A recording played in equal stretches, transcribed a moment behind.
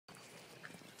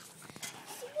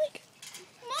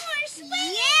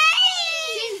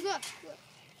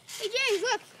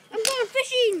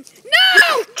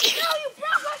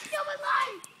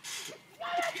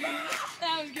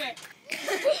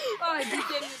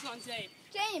this one's safe.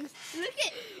 James, look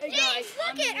it. Hey James, guys,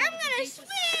 look it. I'm gonna swing.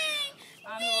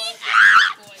 I'm the one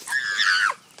boy.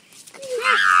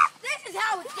 This is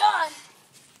how it's done.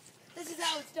 This is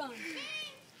how it's done.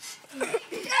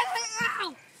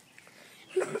 Ow.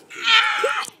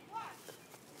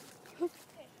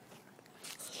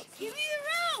 Give me the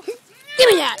rope. Give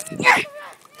me that.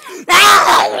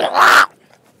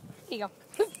 Here you go.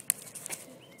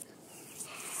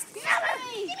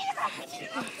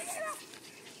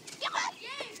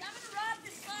 James, I'm gonna rob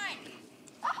this line.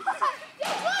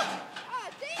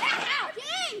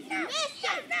 James, you missed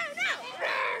it. No.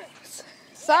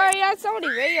 Sorry, I had so many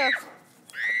videos.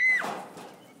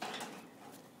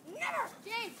 Never.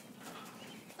 James,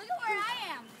 look at where I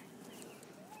am.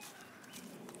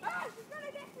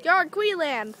 You're in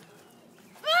Queensland.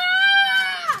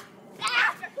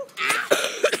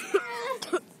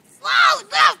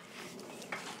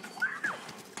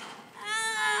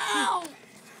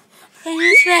 I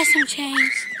need to grab some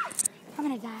chains. I'm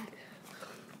gonna die.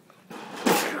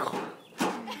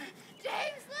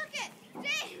 James, look it!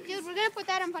 James! Dude, we're gonna put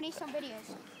that on Funny Stone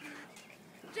Videos.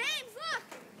 James, look!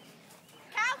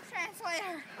 Cow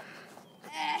translator.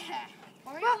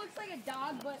 Maria looks like a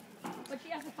dog, but she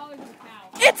has the colors of a cow.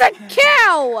 It's a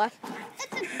cow!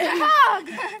 It's a dog!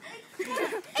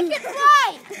 It can fly!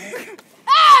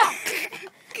 Ah!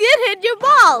 It hit your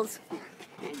balls!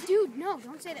 Dude, no,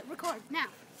 don't say that. Record now.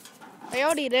 I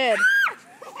already did.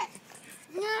 Record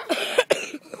now.